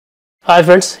Hi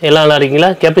friends, எல்லாம் நல்லா இருக்கீங்களா?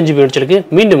 கேப்டன் ஜிபி முடிச்சிருக்கு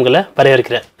மீண்டும் உங்களை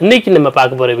வரவேற்கிறேன். இன்னைக்கு நம்ம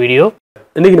பார்க்க போற வீடியோ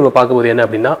என்ன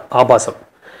அப்படின்னா ஆபாசம்.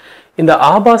 இந்த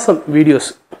ஆபாசம் வீடியோஸ்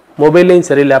மொபைல்லையும்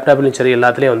சரி லேப்டாப்லையும் சரி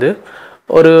எல்லாத்துலேயும் வந்து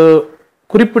ஒரு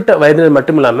குறிப்பிட்ட வயதினர்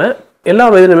மட்டும் இல்லாமல் எல்லா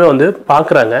வயதிலுமே வந்து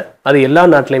பார்க்குறாங்க. அது எல்லா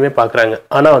நாட்டிலையுமே பார்க்குறாங்க.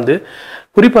 ஆனால் வந்து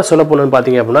குறிப்பாக சொல்ல போனோன்னு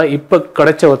பார்த்தீங்க அப்படின்னா இப்போ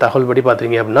கிடைச்ச ஒரு தகவல் படி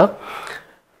பார்த்தீங்க அப்படின்னா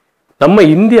நம்ம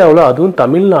இந்தியாவில் அதுவும்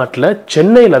தமிழ்நாட்டில்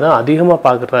சென்னையில் தான் அதிகமாக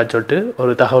பார்க்குறதா சொல்லிட்டு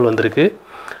ஒரு தகவல் வந்திருக்கு.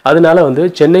 அதனால வந்து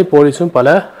சென்னை போலீஸும் பல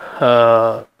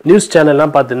நியூஸ்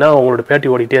சேனல்லாம் பார்த்தீங்கன்னா அவங்களோட பேட்டி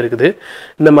ஓடிட்டே இருக்குது.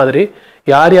 இந்த மாதிரி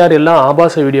யார் யாரெல்லாம்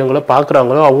ஆபாச வீடியோங்களை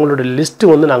பார்க்குறாங்களோ அவங்களோட லிஸ்ட்டு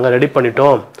வந்து நாங்கள் ரெடி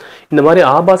பண்ணிட்டோம். இந்த மாதிரி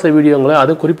ஆபாச வீடியோங்களை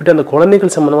அதுவும் குறிப்பிட்ட அந்த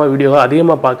குழந்தைகள் சம்மந்தமாக வீடியோவை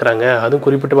அதிகமாக பார்க்குறாங்க. அதுவும்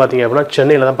குறிப்பிட்டு பார்த்தீங்க அப்படின்னா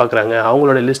சென்னையில் தான் பார்க்குறாங்க.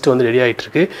 அவங்களோட லிஸ்ட்டு வந்து ரெடி ஆகிட்டு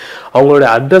இருக்கு. அவங்களோட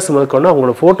அட்ரஸ் முதற்கொண்டு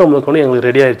அவங்களோட ஃபோட்டோ முதற்கொண்டு எங்களுக்கு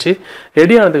ரெடி ஆகிடுச்சு.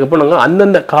 ரெடி ஆனதுக்கப்புறம் நாங்கள்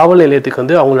அந்தந்த காவல் நிலையத்துக்கு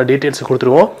வந்து அவங்களோட டீட்டெயில்ஸ்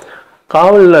கொடுத்துருவோம்.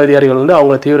 காவல் அதிகாரிகள் வந்து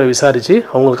அவங்கள தீவிர விசாரித்து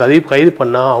அவங்களுக்கு கைது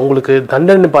பண்ணால் அவங்களுக்கு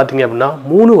தண்டனை பார்த்தீங்க அப்படின்னா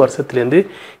 3 வருஷத்துலேருந்து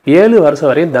 7 வருஷம்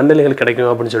வரையும் தண்டனைகள்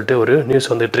கிடைக்கும் அப்படின்னு சொல்லிட்டு ஒரு நியூஸ்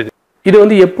வந்துட்டு இருக்கு. இது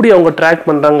வந்து எப்படி அவங்க ட்ராக்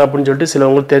பண்ணுறாங்க அப்படின்னு சொல்லிட்டு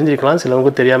சிலவங்களுக்கு தெரிஞ்சிருக்கலாம்,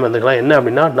 சிலவங்களுக்கு தெரியாமல் இருந்துக்கலாம். என்ன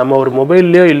அப்படின்னா நம்ம ஒரு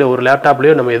மொபைல்லையோ இல்லை ஒரு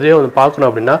லேப்டாப்லையோ நம்ம எதையோ வந்து பார்க்கணும்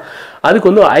அப்படின்னா அதுக்கு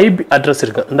வந்து ஐபி அட்ரஸ்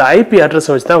இருக்குது. அந்த ஐபி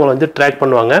அட்ரஸை வச்சு தான் அவங்களை வந்து ட்ராக்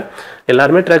பண்ணுவாங்க.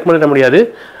 எல்லாருமே ட்ராக் பண்ணிட முடியாது.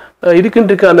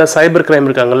 இதுக்குன்னு இருக்க அந்த சைபர் கிரைம்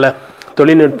இருக்காங்கல்ல,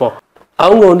 தொழில்நுட்பம்,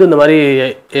 அவங்க வந்து இந்த மாதிரி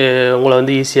உங்களை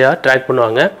வந்து ஈஸியாக ட்ராக்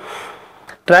பண்ணுவாங்க.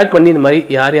 ட்ராக் பண்ணி இந்த மாதிரி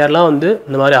யார் யாரெல்லாம் வந்து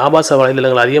இந்த மாதிரி ஆபாச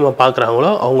வலைதளங்கள் அதிகமாக பார்க்குறாங்களோ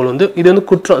அவங்கள வந்து இது வந்து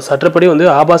குற்றம். சட்டப்படி வந்து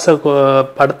ஆபாச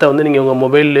படத்தை வந்து நீங்கள் உங்கள்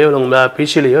மொபைல்லையோ உங்கள்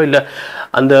பிசிலையோ இல்லை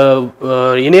அந்த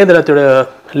இணையதளத்தோட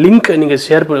லிங்க் நீங்கள்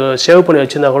சேவ் பண்ணி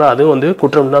வச்சுருந்தா கூட அதுவும் வந்து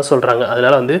குற்றம் தான் சொல்கிறாங்க.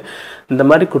 அதனால் வந்து இந்த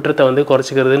மாதிரி குற்றத்தை வந்து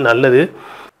குறைச்சிக்கிறது நல்லது.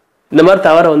 இந்த மாதிரி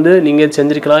தவறை வந்து நீங்கள்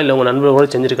செஞ்சுருக்கலாம், இல்லை உங்கள் நண்பர்களோட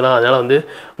செஞ்சுருக்கலாம். அதனால் வந்து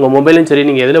உங்கள் மொபைலையும் சரி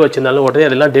நீங்கள் எதில் வச்சுருந்தாலும் உடனே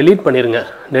அதெல்லாம் டெலீட்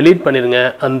பண்ணிடுங்க.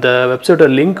 அந்த வெப்சைட்டோட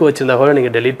லிங்க் வச்சுருந்தா கூட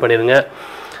நீங்கள் டெலீட் பண்ணிடுங்க.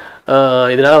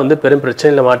 இதனால் வந்து பெரும்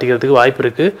பிரச்சனையில் மாட்டிக்கிறதுக்கு வாய்ப்பு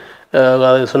இருக்குது.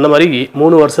 அது சொன்ன மாதிரி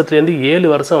 3 வருஷத்துலேருந்து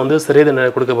 7 வருஷம் வந்து சிறை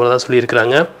தண்டனை கொடுக்க போகிறதா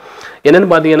சொல்லியிருக்கிறாங்க. என்னென்னு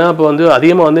பார்த்தீங்கன்னா இப்போ வந்து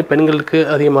அதிகமாக வந்து பெண்களுக்கு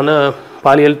அதிகமான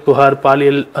பாலியல் புகார்,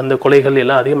 பாலியல் அந்த கொலைகள்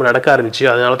எல்லாம் அதிகமாக நடக்க ஆரம்பிச்சு.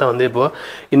 அதனால தான் வந்து இப்போது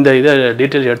இந்த இதை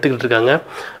டீட்டெயில் எடுத்துக்கிட்டு இருக்காங்க.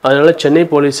 அதனால் சென்னை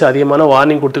போலீஸ் அதிகமான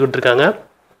வார்னிங் கொடுத்துக்கிட்டு இருக்காங்க.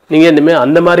 நீங்கள் இனிமேல்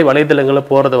அந்த மாதிரி வலைதளங்களில்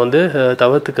போகிறத வந்து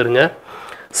தவிர்த்துக்கிறங்க.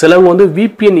 சிலவங்க வந்து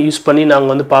VPN யூஸ் பண்ணி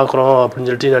நாங்கள் வந்து பார்க்குறோம் அப்படின்னு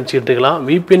சொல்லிட்டு நினச்சிக்கிட்டு இருக்கலாம்.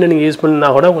 VPN நீங்கள் யூஸ் பண்ணினா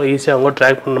கூட உங்களுக்கு ஈஸியாக அவங்க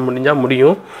ட்ராக் பண்ண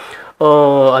முடியும்.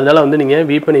 அதனால் வந்து நீங்கள்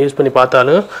VPN யூஸ் பண்ணி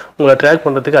பார்த்தாலும் உங்களை ட்ராக்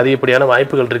பண்ணுறதுக்கு அதிகப்படியான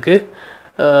வாய்ப்புகள் இருக்குது.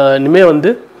 இனிமேல் வந்து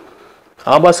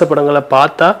ஆபாச படங்களை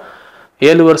பார்த்தா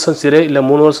 7 வருஷம் சிறை இல்லை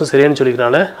 3 வருஷம் சிறைன்னு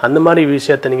சொல்லிக்கிறனால அந்த மாதிரி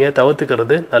விஷயத்தை நீங்கள்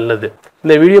தவிர்த்துக்கிறது நல்லது.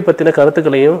 இந்த வீடியோ பற்றின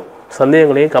கருத்துக்களையும்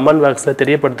சந்தேகங்களையும் கமெண்ட் பாக்ஸில்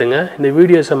தெரியப்படுத்துங்க. இந்த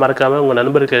வீடியோஸை மறக்காமல் உங்கள்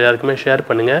நண்பருக்கு எல்லாருக்குமே ஷேர்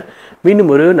பண்ணுங்கள்.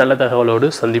 மீண்டும் ஒரு நல்ல தகவலோடு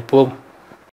சந்திப்போம்.